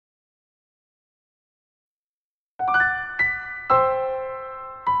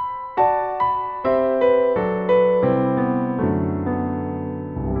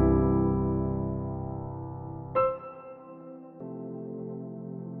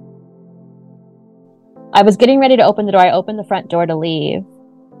I was getting ready to open the door. I opened the front door to leave.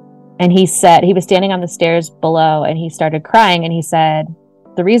 And he said, he was standing on the stairs below and he started crying. And he said,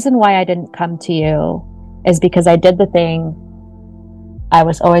 the reason why I didn't come to you is because I did the thing I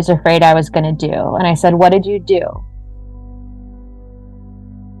was always afraid I was going to do. And I said, what did you do?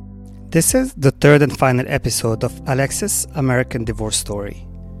 This is the third and final episode of Alexis' American Divorce Story.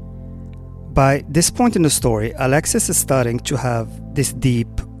 By this point in the story, Alexis is starting to have this deep,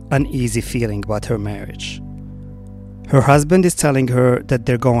 uneasy feeling about her marriage. Her husband is telling her that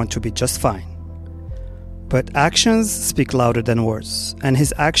they're going to be just fine. But actions speak louder than words, and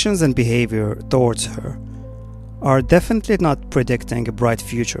his actions and behavior towards her are definitely not predicting a bright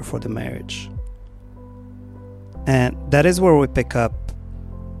future for the marriage. And that is where we pick up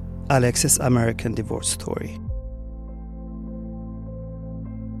Alexis' American Divorce Story.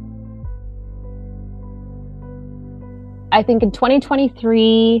 I think in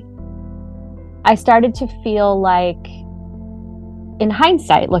 2023, I started to feel like, in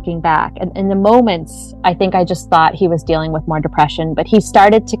hindsight, looking back, and in the moments, I think I just thought he was dealing with more depression, but he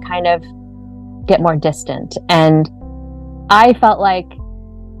started to kind of get more distant. And I felt like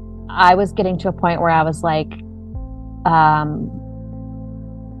I was getting to a point where I was like,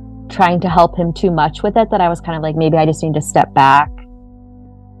 trying to help him too much with it, that I was kind of like, maybe I just need to step back.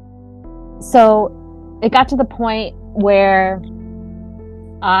 So it got to the point where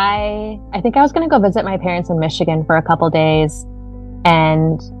I think I was going to go visit my parents in Michigan for a couple days.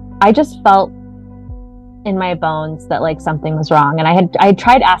 And I just felt in my bones that like something was wrong. And I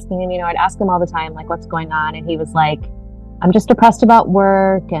tried asking him, I'd ask him all the time, like, what's going on? And he was like, I'm just depressed about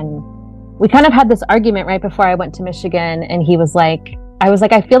work. And we kind of had this argument right before I went to Michigan. And he was like, I was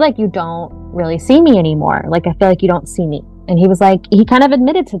like, I feel like you don't really see me anymore. Like, I feel like you don't see me. And he was like, he kind of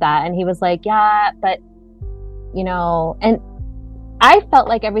admitted to that. And he was like, yeah, but, and I felt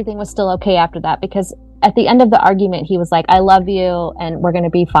like everything was still okay after that, because at the end of the argument, he was like, I love you and we're going to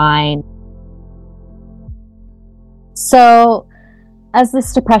be fine. So as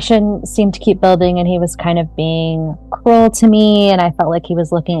this depression seemed to keep building and he was kind of being cruel to me, and I felt like he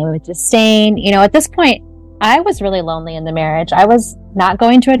was looking at me with disdain, at this point, I was really lonely in the marriage. I was not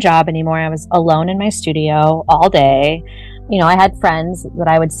going to a job anymore. I was alone in my studio all day. I had friends that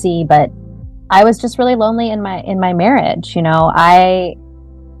I would see, but I was just really lonely in my marriage. There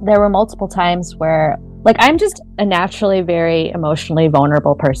were multiple times where, like, I'm just a naturally very emotionally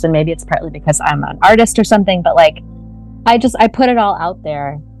vulnerable person. Maybe it's partly because I'm an artist or something, but like, I put it all out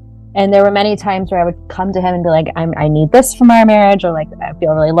there. And there were many times where I would come to him and be like, I need this from our marriage, or like, I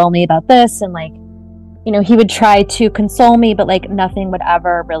feel really lonely about this. And like, he would try to console me, but like nothing would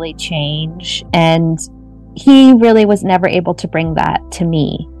ever really change. And he really was never able to bring that to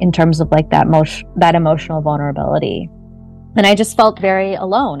me in terms of like that emotional vulnerability. And I just felt very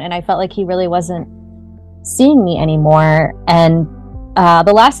alone, and I felt like he really wasn't seeing me anymore. And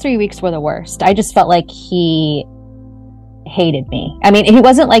the last 3 weeks were the worst. I just felt like he hated me. I mean, he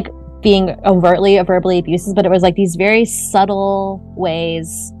wasn't like being overtly or verbally abusive, but it was like these very subtle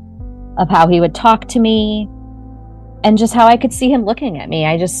ways of how he would talk to me, and just how I could see him looking at me.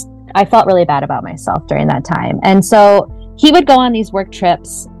 I felt really bad about myself during that time. And so he would go on these work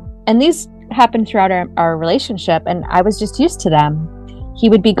trips, and these happened throughout our relationship, and I was just used to them. He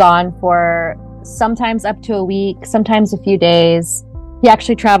would be gone for sometimes up to a week, sometimes a few days. He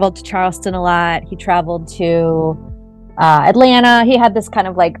actually traveled to Charleston a lot. He traveled to Atlanta. He had this kind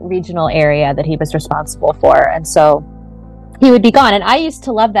of like regional area that he was responsible for. And so he would be gone. And I used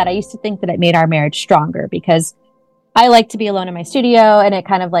to love that. I used to think that it made our marriage stronger, because I like to be alone in my studio. And it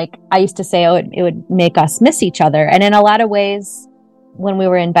kind of like, I used to say, it would make us miss each other. And in a lot of ways, when we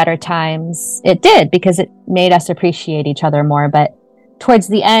were in better times, it did, because it made us appreciate each other more. But towards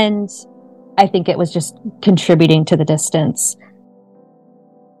the end, I think it was just contributing to the distance.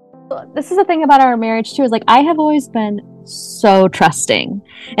 This is the thing about our marriage too, is like, I have always been so trusting.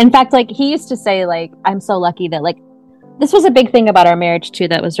 In fact, like, he used to say, like, I'm so lucky that, like, this was a big thing about our marriage too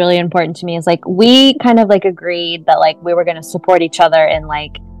that was really important to me, is like, we kind of like agreed that like we were going to support each other in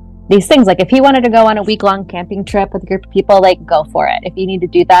like these things. Like, if he wanted to go on a week-long camping trip with a group of people, like, go for it. If you need to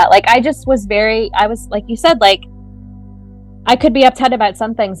do that, like, I was like you said, like, I could be upset about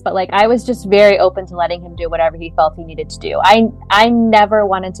some things, but like, I was just very open to letting him do whatever he felt he needed to do. I never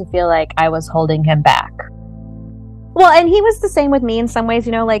wanted to feel like I was holding him back. Well, and he was the same with me in some ways,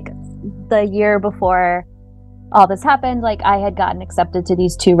 like the year before all this happened, like, I had gotten accepted to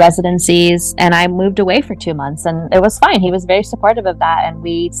these 2 residencies, and I moved away for 2 months, and it was fine. He was very supportive of that, and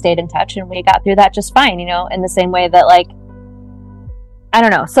we stayed in touch, and we got through that just fine, in the same way that, like, I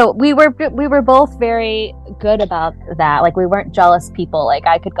don't know. So we were both very good about that. Like, we weren't jealous people. Like,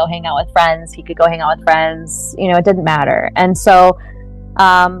 I could go hang out with friends, he could go hang out with friends, you know, it didn't matter. And so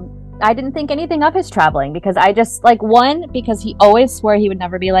I didn't think anything of his traveling, because I just, like, one, because he always swore he would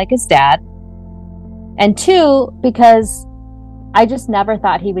never be like his dad, and two, because I just never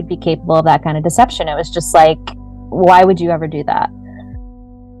thought he would be capable of that kind of deception. It was just like, why would you ever do that?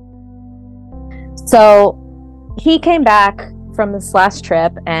 So he came back from this last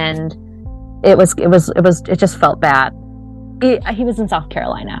trip, and it just felt bad. He was in South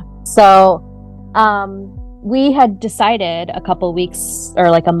Carolina. So we had decided a couple weeks or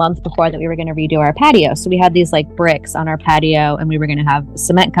like a month before that we were going to redo our patio. So we had these like bricks on our patio, and we were going to have a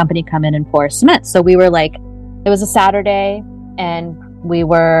cement company come in and pour cement. So we were like, it was a Saturday, and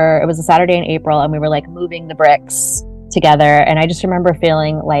it was a Saturday in April, and we were like moving the bricks together. And I just remember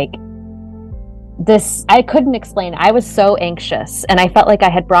feeling like this, I couldn't explain. I was so anxious, and I felt like I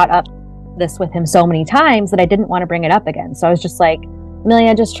had brought up this with him so many times that I didn't want to bring it up again. So I was just like,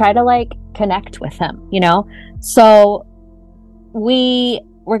 Amelia, just try to like connect with him, you know? So we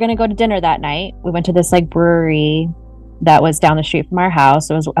were going to go to dinner that night. We went to this like brewery that was down the street from our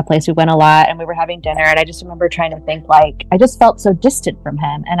house. It was a place we went a lot, and we were having dinner. And I just remember trying to think, like, I just felt so distant from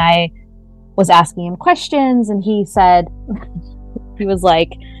him. And I was asking him questions, and he said, he was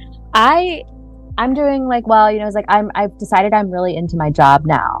like, I'm doing like, well, you know, it's like, I've decided I'm really into my job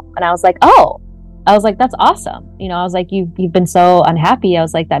now. And I was like, oh, I was like, that's awesome. You know, I was like, you've been so unhappy. I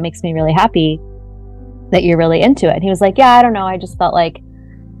was like, that makes me really happy that you're really into it. And he was like, yeah, I don't know. I just felt like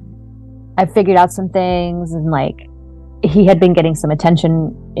I figured out some things, and like he had been getting some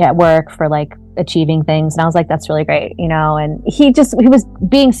attention at work for like achieving things. And I was like, that's really great, you know? And he was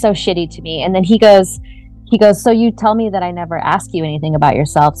being so shitty to me. And then he goes, so you tell me that I never ask you anything about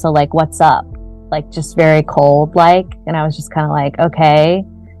yourself. So like, what's up? Like, just very cold, like. And I was just kind of like, okay.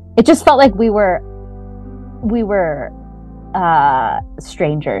 It just felt like we were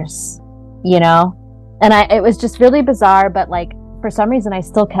strangers, you know? And it was just really bizarre, but like, for some reason I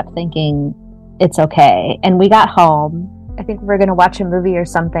still kept thinking it's okay. And we got home, I think we were going to watch a movie or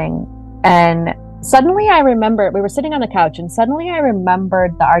something. And suddenly I remember, we were sitting on the couch, and suddenly I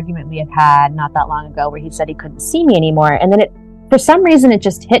remembered the argument we had not that long ago where he said he couldn't see me anymore. And then for some reason, it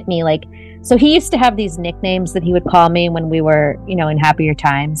just hit me, like, so he used to have these nicknames that he would call me when we were, you know, in happier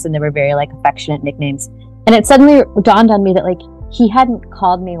times, and they were very like affectionate nicknames. And it suddenly dawned on me that like he hadn't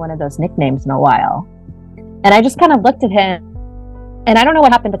called me one of those nicknames in a while. And I just kind of looked at him, and I don't know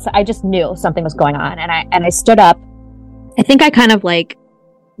what happened, but I just knew something was going on. And I stood up. I think I kind of like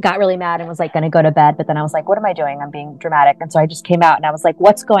got really mad and was like going to go to bed, but then I was like, what am I doing? I'm being dramatic. And so I just came out, and I was like,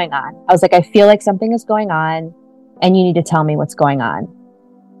 what's going on? I was like, I feel like something is going on, and you need to tell me what's going on.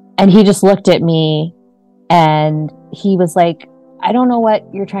 And he just looked at me, and he was like, I don't know what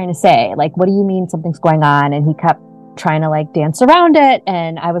you're trying to say. Like, what do you mean something's going on? And he kept trying to like dance around it.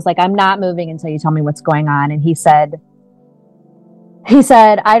 And I was like, I'm not moving until you tell me what's going on. And he said,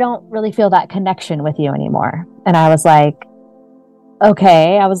 I don't really feel that connection with you anymore. And I was like,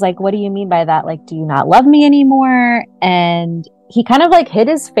 okay. I was like, what do you mean by that? Like, do you not love me anymore? And he kind of like hid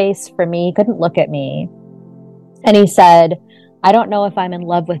his face from me. He couldn't look at me. And he said, I don't know if I'm in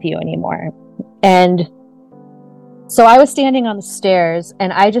love with you anymore. And so I was standing on the stairs,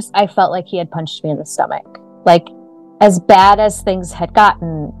 and I felt like he had punched me in the stomach. Like, as bad as things had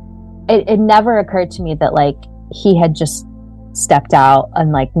gotten, it never occurred to me that like he had just stepped out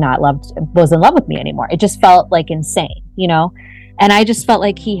and like was in love with me anymore. It just felt like insane, you know? And I just felt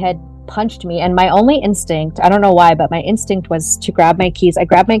like he had punched me. And my only instinct, I don't know why, but my instinct was to grab my keys. I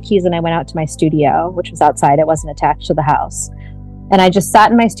grabbed my keys, and I went out to my studio, which was outside. It wasn't attached to the house. And I just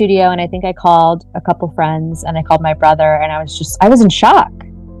sat in my studio, and I think I called a couple friends, and I called my brother, and I was in shock.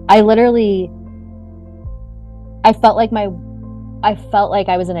 I felt like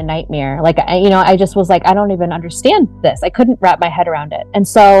I was in a nightmare. Like, I just was like, I don't even understand this. I couldn't wrap my head around it. And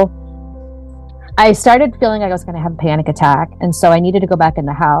so I started feeling like I was going to have a panic attack. And so I needed to go back in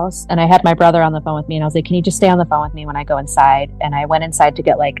the house, and I had my brother on the phone with me, and I was like, can you just stay on the phone with me when I go inside? And I went inside to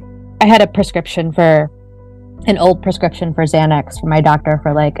get I had an old prescription for Xanax from my doctor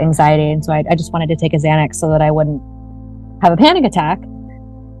for like anxiety. And so I just wanted to take a Xanax so that I wouldn't have a panic attack.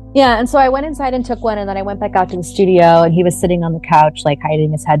 Yeah. And so I went inside and took one, and then I went back out to the studio, and he was sitting on the couch, like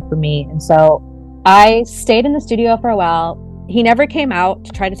hiding his head from me. And so I stayed in the studio for a while. He never came out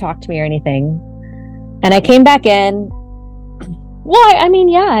to try to talk to me or anything. And I came back in. Well, I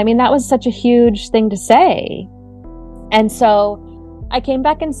mean, that was such a huge thing to say. And so I came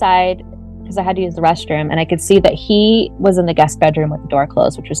back inside because I had to use the restroom, and I could see that he was in the guest bedroom with the door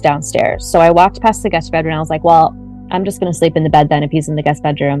closed, which was downstairs. So I walked past the guest bedroom, and I was like, well, I'm just going to sleep in the bed then. If he's in the guest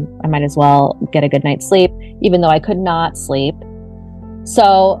bedroom, I might as well get a good night's sleep, even though I could not sleep.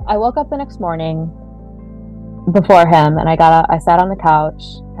 So I woke up the next morning before him, and I sat on the couch,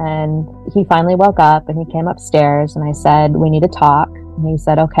 and he finally woke up, and he came upstairs, and I said, we need to talk. And he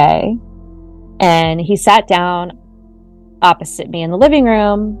said, okay. And he sat down opposite me in the living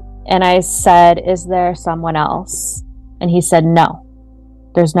room, and I said, is there someone else? And he said, no,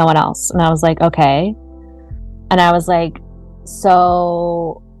 there's no one else. And I was like, okay. And I was like,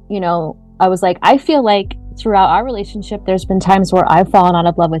 so, I was like, I feel like throughout our relationship, there's been times where I've fallen out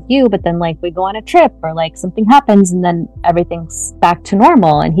of love with you, but then like we go on a trip or like something happens and then everything's back to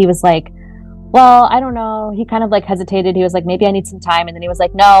normal. And he was like, well, I don't know. He kind of like hesitated. He was like, maybe I need some time. And then he was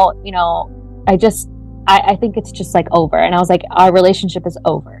like, no, I think it's just like over. And I was like, our relationship is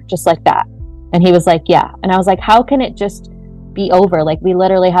over, just like that. And he was like, yeah. And I was like, how can it just be over? Like, we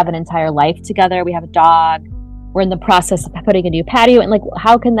literally have an entire life together. We have a dog. We're in the process of putting a new patio. And like,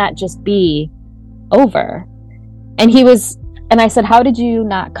 how can that just be over? And I said, how did you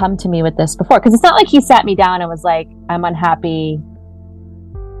not come to me with this before? Because it's not like he sat me down and was like, I'm unhappy.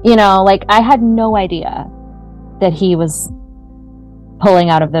 Like I had no idea that he was pulling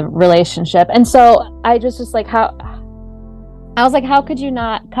out of the relationship. And so I just was like, I was like, how could you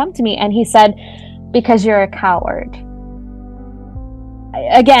not come to me? And he said, because you're a coward.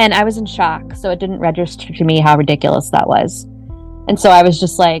 Again, I was in shock, so it didn't register to me how ridiculous that was. And so I was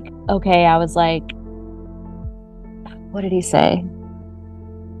just like, okay. I was like, what did he say?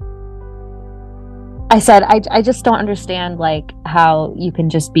 I said, I just don't understand like how you can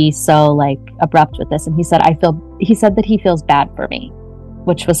just be so like abrupt with this. And he said that he feels bad for me,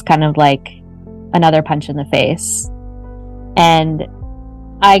 which was kind of like another punch in the face. And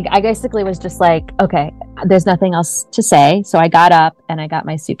I basically was just like, okay, there's nothing else to say. So I got up and I got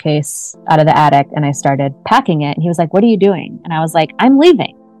my suitcase out of the attic and I started packing it. And he was like, what are you doing? And I was like, I'm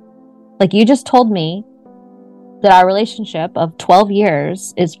leaving. Like, you just told me that our relationship of 12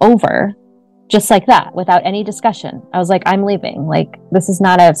 years is over, just like that, without any discussion. I was like, I'm leaving. Like, this is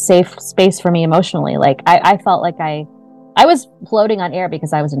not a safe space for me emotionally. Like, I felt like I was floating on air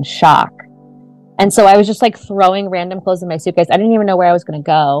because I was in shock. And so I was just like throwing random clothes in my suitcase. I didn't even know where I was going to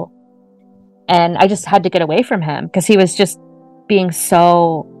go. And I just had to get away from him because he was just being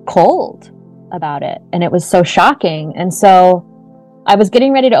so cold about it. And it was so shocking. And so I was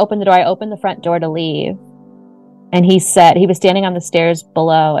getting ready to open the door. I opened the front door to leave. And he said, he was standing on the stairs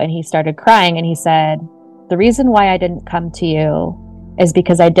below and he started crying. And he said, the reason why I didn't come to you is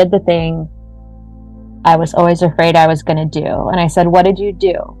because I did the thing I was always afraid I was going to do. And I said, what did you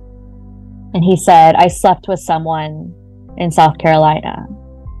do? And he said, I slept with someone in South Carolina.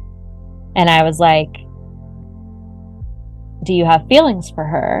 And I was like, do you have feelings for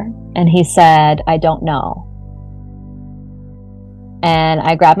her? And he said, I don't know. And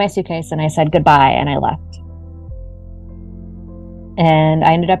I grabbed my suitcase and I said goodbye and I left. And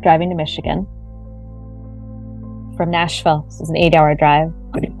I ended up driving to Michigan from Nashville. This was an 8-hour drive.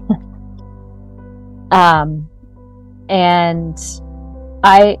 And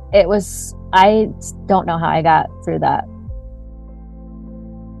I don't know how I got through that.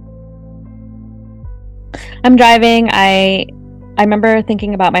 I'm driving. I remember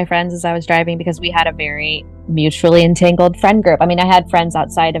thinking about my friends as I was driving because we had a very mutually entangled friend group. I mean, I had friends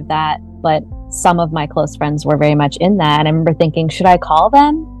outside of that, but some of my close friends were very much in that. And I remember thinking, should I call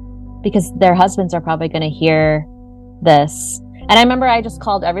them? Because their husbands are probably going to hear this. And I remember I just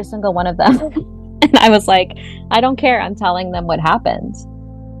called every single one of them. And I was like, I don't care. I'm telling them what happened.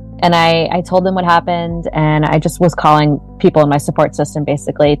 And I told them what happened. And I just was calling people in my support system,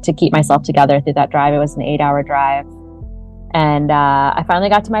 basically, to keep myself together through that drive. It was an 8-hour drive. And I finally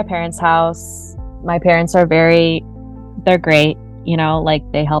got to my parents' house. My parents are they're great.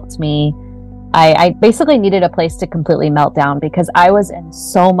 Like they helped me. I basically needed a place to completely melt down because I was in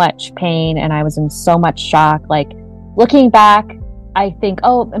so much pain and I was in so much shock. Like, looking back, I think,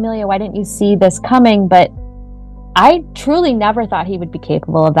 oh, Amelia, why didn't you see this coming? But I truly never thought he would be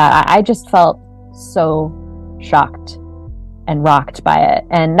capable of that. I just felt so shocked and rocked by it.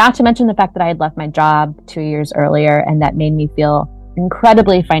 And not to mention the fact that I had left my job 2 years earlier, and that made me feel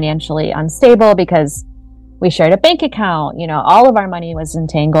incredibly financially unstable because we shared a bank account. All of our money was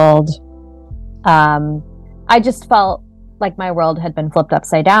entangled. I just felt like my world had been flipped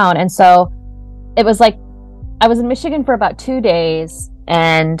upside down. And so it was like, I was in Michigan for about 2 days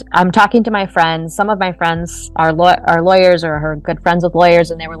and I'm talking to my friends. Some of my friends are lawyers or are good friends with lawyers.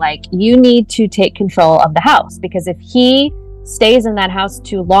 And they were like, you need to take control of the house because if he stays in that house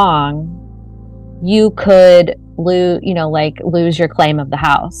too long, you could lose your claim of the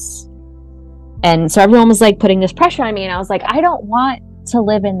house. And so everyone was like putting this pressure on me, and I was like, I don't want to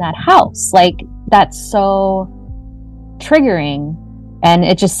live in that house. Like, that's so triggering, and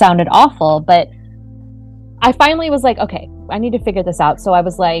it just sounded awful. But I finally was like, okay, I need to figure this out. So I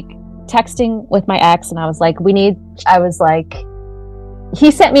was like texting with my ex, and I was like, he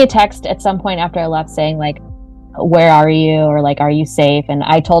sent me a text at some point after I left saying like, where are you? Or like, are you safe? And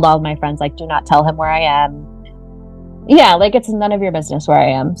I told all of my friends, like, do not tell him where I am. Yeah, like, it's none of your business where I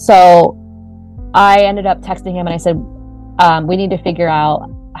am. So I ended up texting him and I said, we need to figure out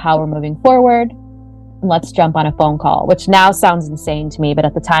how we're moving forward. Let's jump on a phone call, which now sounds insane to me, but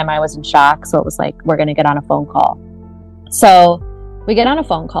at the time I was in shock. So it was like, we're going to get on a phone call. So we get on a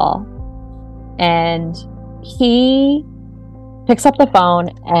phone call, and he picks up the phone,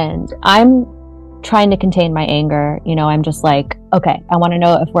 and I'm trying to contain my anger. You know, I'm just like, okay, I want to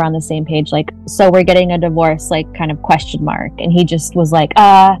know if we're on the same page. Like, so we're getting a divorce, like, kind of question mark. And he just was like,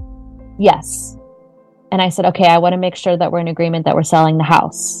 yes. And I said, okay, I want to make sure that we're in agreement that we're selling the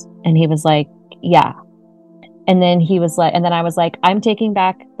house. And he was like, yeah. And then he was like, and then I was like, I'm taking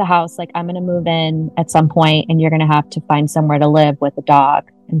back the house. Like, I'm going to move in at some point, and you're going to have to find somewhere to live with a dog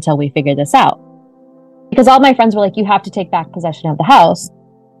until we figure this out. Because all my friends were like, you have to take back possession of the house.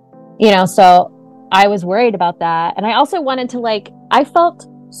 You know, so I was worried about that. And I also wanted to, like, I felt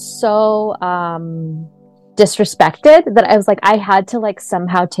so disrespected that I was like, I had to like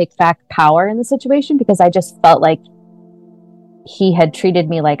somehow take back power in the situation, because I just felt like he had treated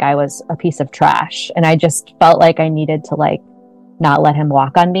me like I was a piece of trash. And I just felt like I needed to like not let him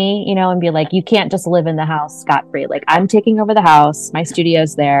walk on me, you know, and be like, you can't just live in the house scot-free. Like, I'm taking over the house. My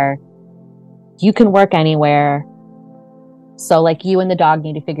studio's there. You can work anywhere. So like, you and the dog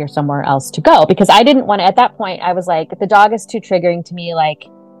need to figure somewhere else to go, because I didn't want to, at that point, I was like, the dog is too triggering to me. Like,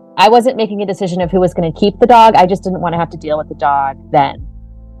 I wasn't making a decision of who was going to keep the dog. I just didn't want to have to deal with the dog then.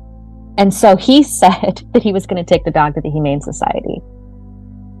 And so he said that he was going to take the dog to the Humane Society.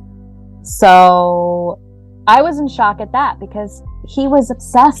 So I was in shock at that, because he was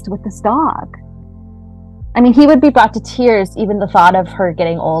obsessed with this dog. I mean, he would be brought to tears, even the thought of her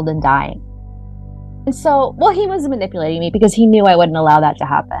getting old and dying. And so, well, he was manipulating me because he knew I wouldn't allow that to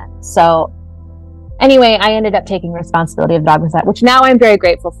happen. So anyway, I ended up taking responsibility of the dog, which now I'm very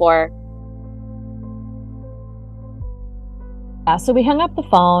grateful for. So we hung up the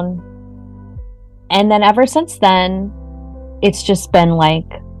phone. And then ever since then, it's just been like,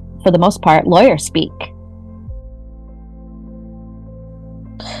 for the most part, lawyer speak.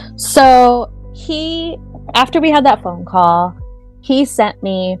 So after we had that phone call, he started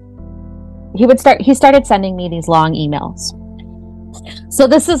sending me these long emails. So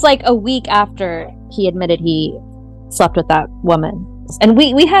this is like a week after he admitted he slept with that woman. And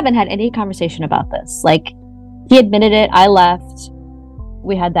we haven't had any conversation about this. Like, he admitted it, I left.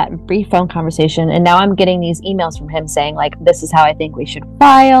 We had that brief phone conversation, and now I'm getting these emails from him saying like, this is how I think we should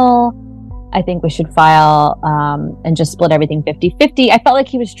file. I think we should file and just split everything 50-50. I felt like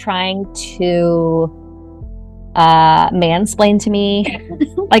he was trying to mansplain to me.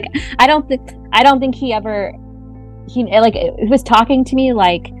 Like, I don't think he was talking to me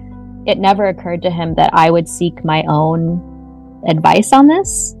like it never occurred to him that I would seek my own advice on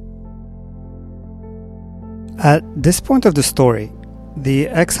this. At this point of the story, the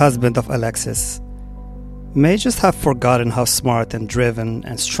ex-husband of Alexis may just have forgotten how smart and driven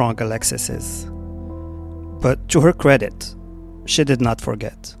and strong Alexis is. But to her credit, she did not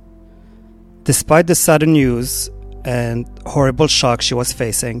forget. Despite the sudden news and horrible shock she was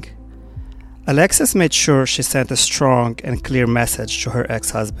facing, Alexis made sure she sent a strong and clear message to her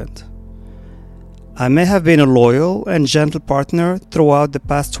ex-husband. I may have been a loyal and gentle partner throughout the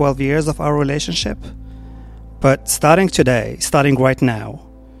past 12 years of our relationship, but starting right now,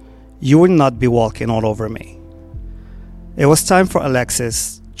 you will not be walking all over me. It was time for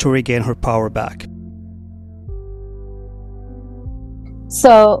Alexis to regain her power back.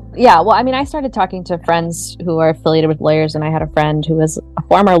 So, yeah, well, I mean, I started talking to friends who are affiliated with lawyers, and I had a friend who was a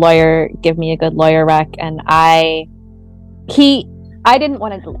former lawyer give me a good lawyer rec, and I didn't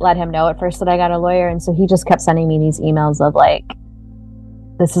want to let him know at first that I got a lawyer, and so he just kept sending me these emails of like,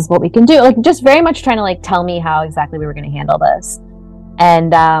 this is what we can do, like just very much trying to like tell me how exactly we were going to handle this.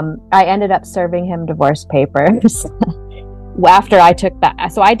 And I ended up serving him divorce papers after I took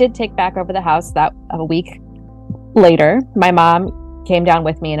back. So I did take back over the house that a week later. My mom came down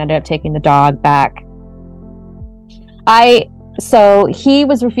with me and ended up taking the dog back. So he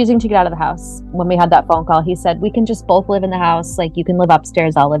was refusing to get out of the house. When we had that phone call, he said, we can just both live in the house. Like, you can live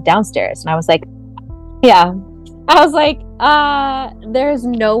upstairs, I'll live downstairs. And I was like, yeah. I was like, there's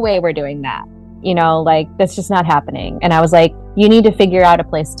no way we're doing that. like that's just not happening. And I was like, you need to figure out a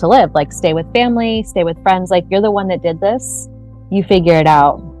place to live, like stay with family, stay with friends. Like, you're the one that did this, you figure it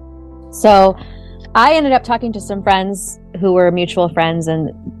out. So I ended up talking to some friends who were mutual friends,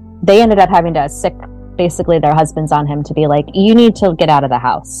 and they ended up having to sick basically their husbands on him to be like, you need to get out of the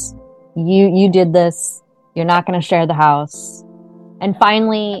house. You did this. You're not going to share the house. And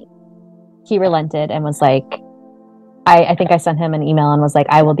finally he relented and was like, I think I sent him an email and was like,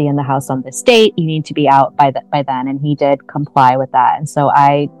 I will be in the house on this date. You need to be out by then. And he did comply with that. And so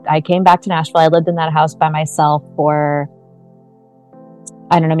I came back to Nashville. I lived in that house by myself for,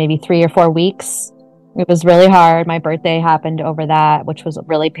 I don't know, maybe 3 or 4 weeks. It was really hard. My birthday happened over that, which was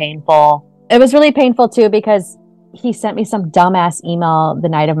really painful. It was really painful too, because he sent me some dumbass email the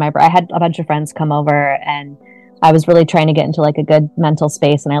night of my birthday. I had a bunch of friends come over, and I was really trying to get into like a good mental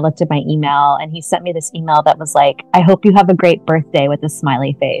space. And I looked at my email, and he sent me this email that was like, I hope you have a great birthday, with a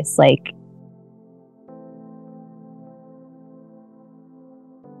smiley face. Like,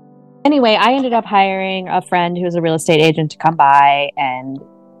 anyway, I ended up hiring a friend who's a real estate agent to come by and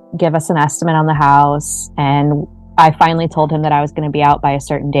give us an estimate on the house. And I finally told him that I was going to be out by a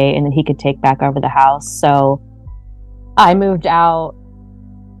certain date and that he could take back over the house. So I moved out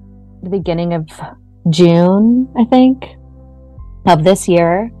the beginning of June, I think, of this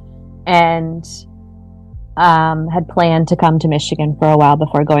year, and had planned to come to Michigan for a while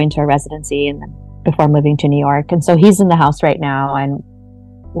before going to a residency and then before moving to New York. And so he's in the house right now, and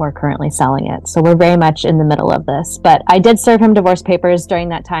we're currently selling it. So we're very much in the middle of this. But I did serve him divorce papers during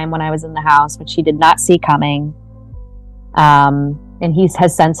that time when I was in the house, which he did not see coming. And he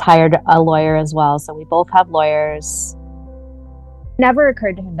has since hired a lawyer as well. So we both have lawyers. Never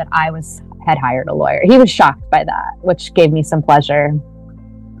occurred to him that I had hired a lawyer. He was shocked by that, which gave me some pleasure.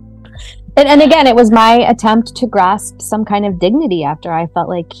 And again, it was my attempt to grasp some kind of dignity after I felt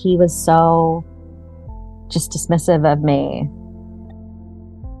like he was so just dismissive of me.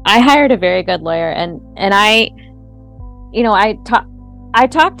 I hired a very good lawyer, and I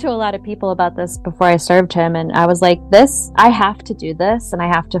talked to a lot of people about this before I served him, and I was like, I have to do this, and I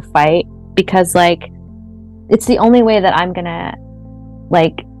have to fight, because like, it's the only way that I'm gonna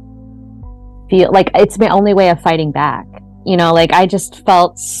like feel like it's my only way of fighting back. Like, I just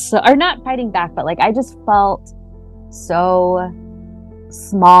felt or not fighting back, but like, I just felt so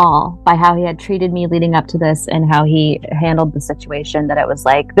small by how he had treated me leading up to this and how he handled the situation, that it was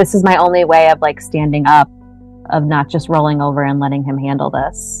like, this is my only way of like standing up, of not just rolling over and letting him handle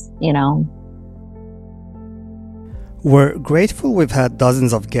this. We're grateful we've had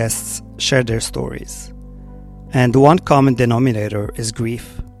dozens of guests share their stories, and one common denominator is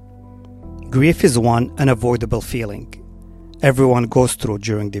grief. Grief is one unavoidable feeling everyone goes through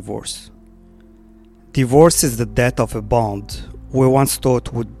during divorce. Divorce is the death of a bond we once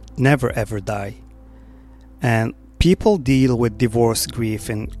thought would never ever die. And people deal with divorce grief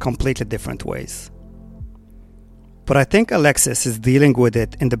in completely different ways. But I think Alexis is dealing with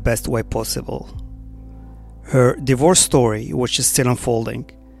it in the best way possible. Her divorce story, which is still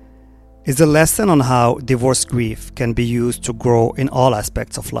unfolding, is a lesson on how divorce grief can be used to grow in all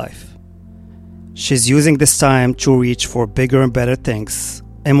aspects of life. She's using this time to reach for bigger and better things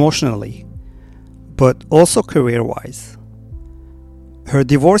emotionally, but also career-wise. Her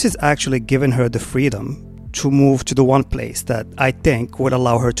divorce has actually given her the freedom to move to the one place that I think would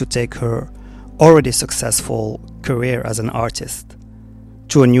allow her to take her already successful career as an artist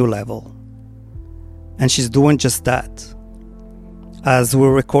to a new level. And she's doing just that. As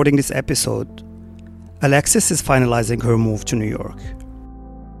we're recording this episode, Alexis is finalizing her move to New York.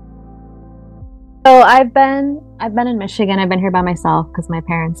 So I've been in Michigan. I've been here by myself because my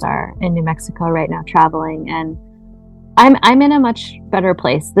parents are in New Mexico right now traveling, and I'm in a much better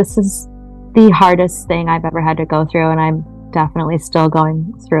place. This is the hardest thing I've ever had to go through, and I'm definitely still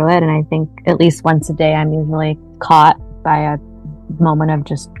going through it. And I think at least once a day I'm usually caught by a moment of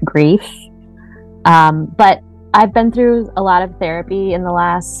just grief. But I've been through a lot of therapy in the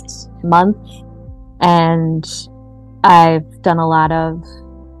last month, and I've done a lot of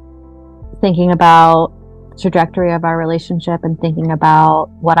thinking about the trajectory of our relationship and thinking about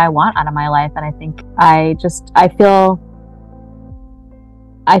what I want out of my life. And I think I feel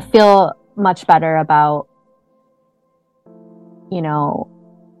much better about,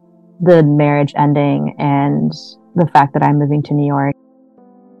 the marriage ending and the fact that I'm moving to New York.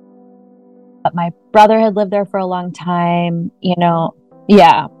 But my brother had lived there for a long time,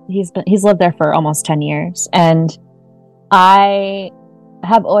 yeah, he's lived there for almost 10 years. And I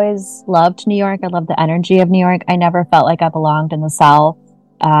have always loved New York. I love the energy of New York. I never felt like I belonged in the South.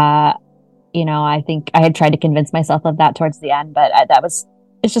 I think I had tried to convince myself of that towards the end, but that was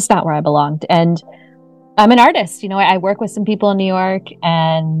it's just not where I belonged. And I'm an artist. I work with some people in New York,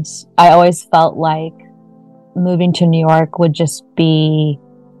 and I always felt like moving to New York would just be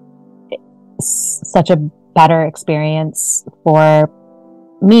such a better experience for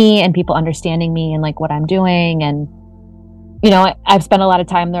me and people understanding me and like what I'm doing. And, I've spent a lot of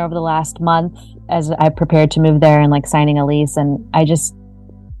time there over the last month as I prepared to move there and like signing a lease. And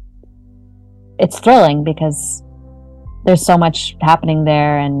it's thrilling because there's so much happening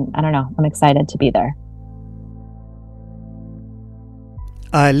there. And I don't know, I'm excited to be there.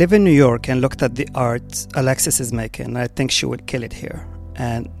 I live in New York and looked at the art Alexis is making, and I think she would kill it here.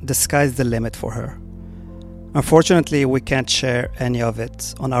 And the sky's the limit for her. Unfortunately, we can't share any of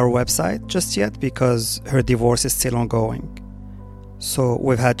it on our website just yet because her divorce is still ongoing. So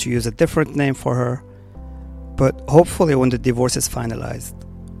we've had to use a different name for her. But hopefully when the divorce is finalized,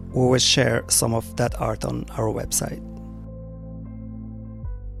 we will share some of that art on our website.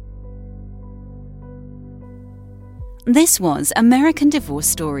 This was American Divorce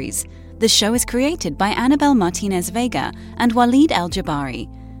Stories. The show is created by Annabelle Martinez Vega and Waleed El-Jabari.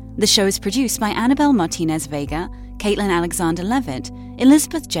 The show is produced by Annabelle Martinez Vega, Caitlin Alexander Levitt,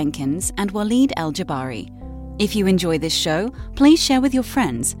 Elizabeth Jenkins, and Waleed El-Jabari. If you enjoy this show, please share with your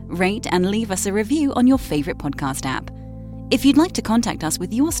friends, rate and leave us a review on your favorite podcast app. If you'd like to contact us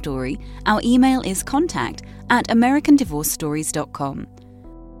with your story, our email is contact@americandivorcestories.com.